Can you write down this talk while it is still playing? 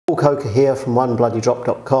Paul Coker here from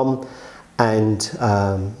onebloodydrop.com, and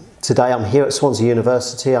today I'm here at Swansea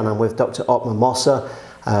University and I'm with Dr. Moser.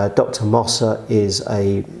 Dr. Moser is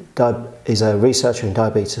a researcher in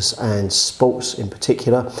diabetes and sports in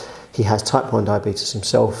particular. He has type 1 diabetes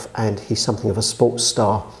himself and he's something of a sports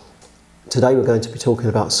star. Today we're going to be talking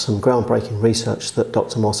about some groundbreaking research that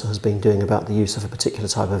Dr. Moser has been doing about the use of a particular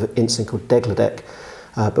type of insulin called Degludec.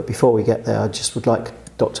 But before we get there, I just would like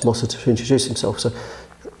Dr. Moser to introduce himself. So,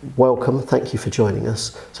 welcome, thank you for joining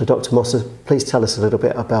us. So Dr. Moser, please tell us a little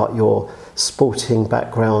bit about your sporting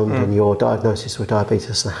background and your diagnosis with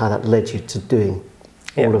diabetes and how that led you to doing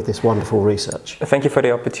all of this wonderful research. Thank you for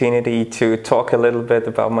the opportunity to talk a little bit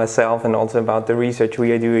about myself and also about the research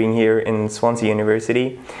we are doing here in Swansea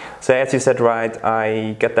University. So as you said right,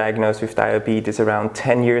 I got diagnosed with diabetes around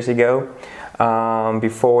 10 years ago.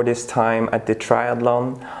 Before this time I did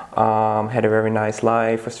triathlon, had a very nice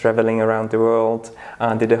life, was traveling around the world,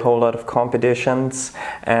 did a whole lot of competitions,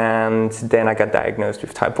 and then I got diagnosed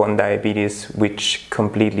with type 1 diabetes, which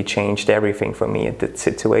completely changed everything for me at that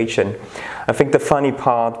situation. I think the funny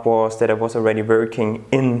part was that I was already working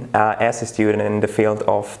as a student in the field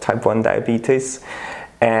of type 1 diabetes,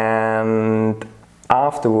 and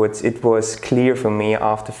afterwards, it was clear for me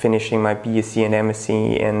after finishing my BSc and MSc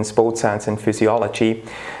in sports science and physiology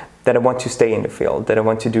that I want to stay in the field, that I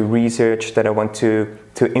want to do research, that I want to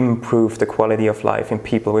improve the quality of life in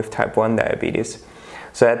people with type 1 diabetes.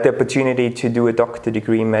 So I had the opportunity to do a doctorate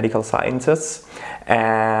degree in medical sciences,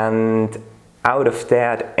 and out of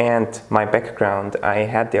that and my background, I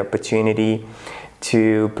had the opportunity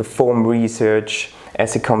to perform research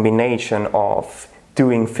as a combination of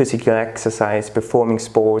doing physical exercise, performing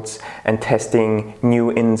sports, and testing new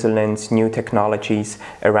insulins, new technologies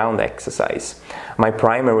around exercise. My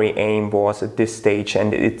primary aim was at this stage,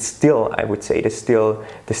 and it's still, I would say, the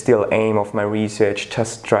still aim of my research,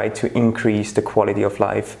 just try to increase the quality of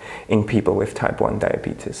life in people with type 1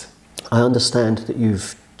 diabetes. I understand that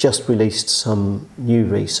you've just released some new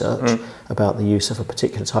research about the use of a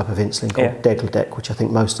particular type of insulin called Degludec, which I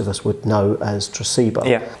think most of us would know as Tracebo.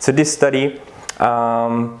 Yeah, so this study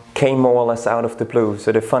came more or less out of the blue.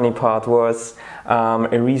 So the funny part was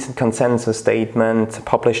a recent consensus statement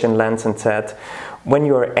published in Lancet said, when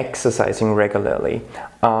you are exercising regularly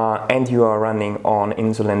and you are running on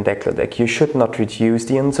Insulin Degludec, you should not reduce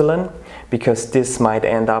the insulin because this might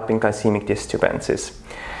end up in glycemic disturbances.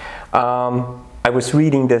 I was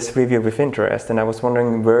reading this review with interest and I was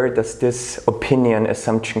wondering, where does this opinion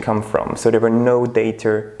assumption come from? So there were no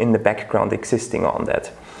data in the background existing on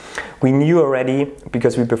that. We knew already,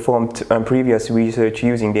 because we performed previous research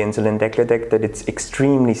using the Insulin Degludec, that it's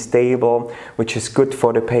extremely stable, which is good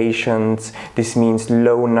for the patients. This means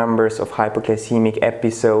low numbers of hypoglycemic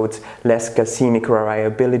episodes, less glycemic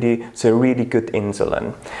variability, so really good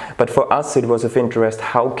insulin. But for us it was of interest,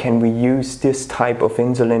 how can we use this type of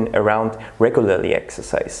insulin around regularly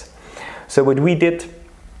exercise? So what we did,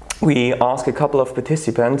 we asked a couple of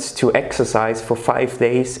participants to exercise for 5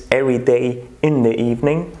 days, every day in the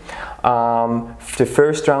evening. The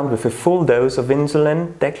first round with a full dose of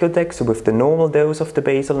insulin Degludec, so with the normal dose of the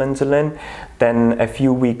basal insulin, then a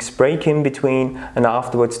few weeks break in between, and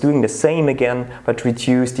afterwards doing the same again, but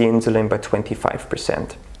reduce the insulin by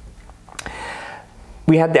 25%.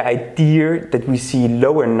 We had the idea that we see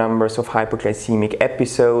lower numbers of hypoglycemic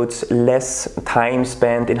episodes, less time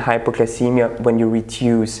spent in hypoglycemia when you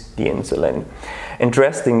reduce the insulin.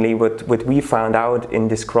 Interestingly, what we found out in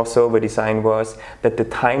this crossover design was that the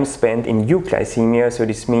time spent in euglycemia, so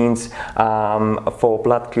this means for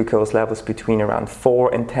blood glucose levels between around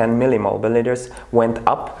 4 and 10 millimole per liters, went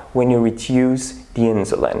up when you reduce the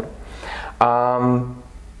insulin.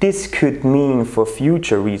 This could mean for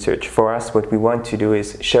future research, for us what we want to do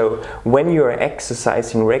is show when you are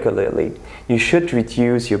exercising regularly, you should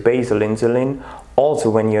reduce your basal insulin also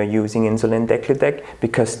when you're using Insulin Degludec,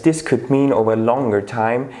 because this could mean over a longer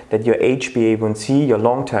time that your HbA1c, your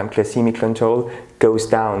long-term glycemic control, goes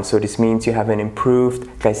down. So this means you have an improved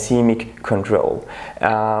glycemic control.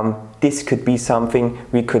 This could be something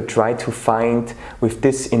we could try to find with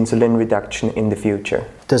this insulin reduction in the future.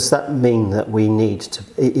 Does that mean that we need to,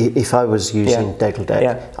 if I was using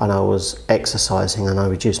Degludec and I was exercising and I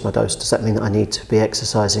reduced my dose, does that mean that I need to be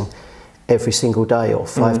exercising every single day or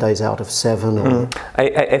 5 days out of 7? Or?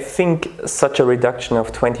 I think such a reduction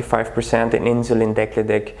of 25% in Insulin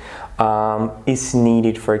Degludec is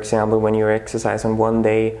needed, for example, when you exercise on one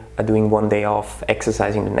day, doing one day off,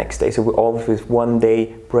 exercising the next day. So always with 1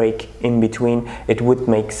 day break in between, it would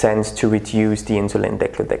make sense to reduce the insulin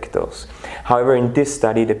degludec dose. However, in this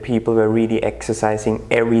study, the people were really exercising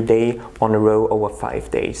every day on a row over 5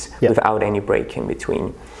 days without any break in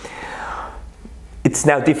between. It's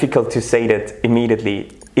now difficult to say that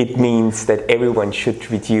immediately. It means that everyone should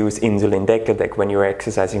reduce insulin degludec when you're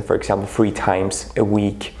exercising, for example, 3 times a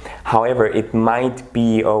week. However, it might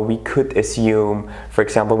be, or we could assume, for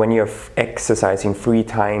example, when you're exercising 3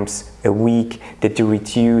 times a week, that you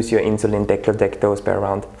reduce your insulin degludec dose by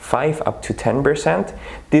around 5 up to 10%.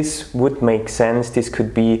 This would make sense. This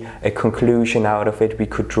could be a conclusion out of it we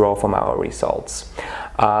could draw from our results.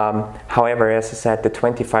 However, as I said, the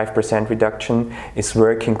 25% reduction is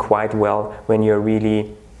working quite well when you're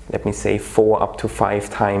really, let me say, 4 up to 5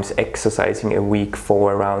 times exercising a week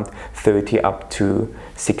for around 30 up to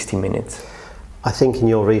 60 minutes. I think in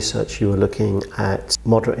your research you were looking at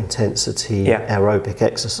moderate intensity aerobic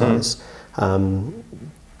exercise.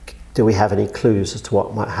 Do we have any clues as to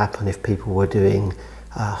what might happen if people were doing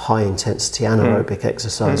high intensity anaerobic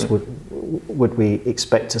exercise? Would we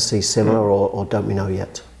expect to see similar or don't we know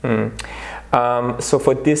yet? So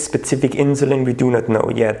for this specific insulin, we do not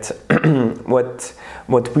know yet.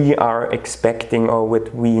 What we are expecting, or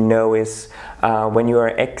what we know, is when you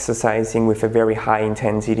are exercising with a very high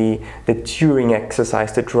intensity, that during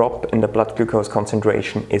exercise the drop in the blood glucose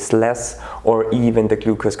concentration is less, or even the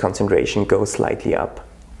glucose concentration goes slightly up.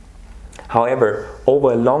 However,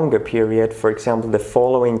 over a longer period, for example, the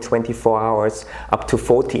following 24 hours up to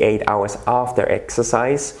 48 hours after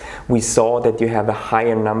exercise, we saw that you have a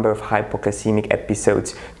higher number of hypoglycemic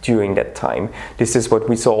episodes during that time. This is what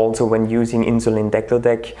we saw also when using insulin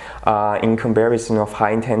degludec in comparison of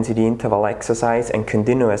high intensity interval exercise and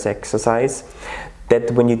continuous exercise, that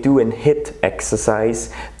when you do a HIIT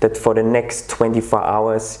exercise, that for the next 24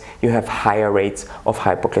 hours you have higher rates of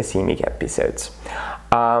hypoglycemic episodes.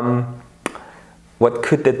 What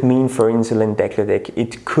could that mean for insulin degludec?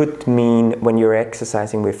 It could mean when you're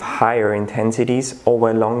exercising with higher intensities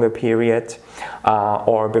over a longer period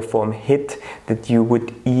or perform HIIT, that you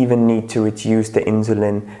would even need to reduce the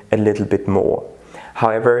insulin a little bit more.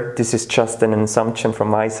 However, this is just an assumption from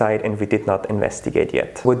my side and we did not investigate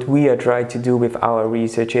yet. What we are trying to do with our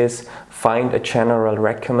research is find a general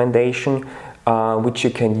recommendation which you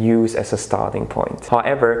can use as a starting point.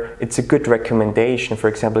 However, it's a good recommendation, for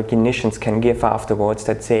example, clinicians can give afterwards,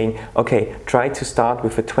 that saying, okay, try to start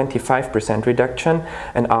with a 25% reduction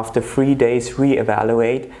and after 3 days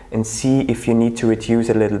re-evaluate and see if you need to reduce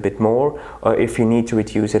a little bit more or if you need to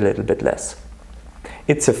reduce a little bit less.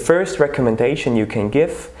 It's a first recommendation you can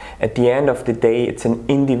give. At the end of the day, it's an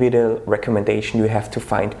individual recommendation you have to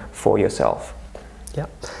find for yourself. Yeah,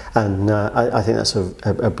 and I think that's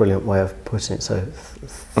a brilliant way of putting it, so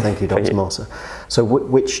thank you, Dr. Moser. So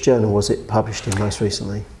which journal was it published in most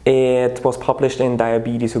recently? It was published in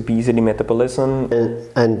Diabetes, Obesity, Metabolism.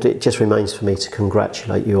 And it just remains for me to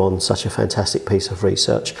congratulate you on such a fantastic piece of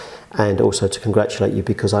research, and also to congratulate you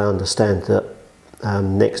because I understand that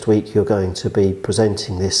next week you're going to be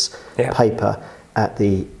presenting this paper at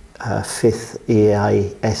the 5th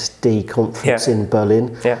EASD conference in Berlin,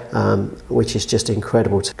 which is just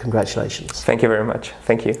incredible. Congratulations. Thank you very much.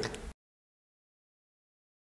 Thank you.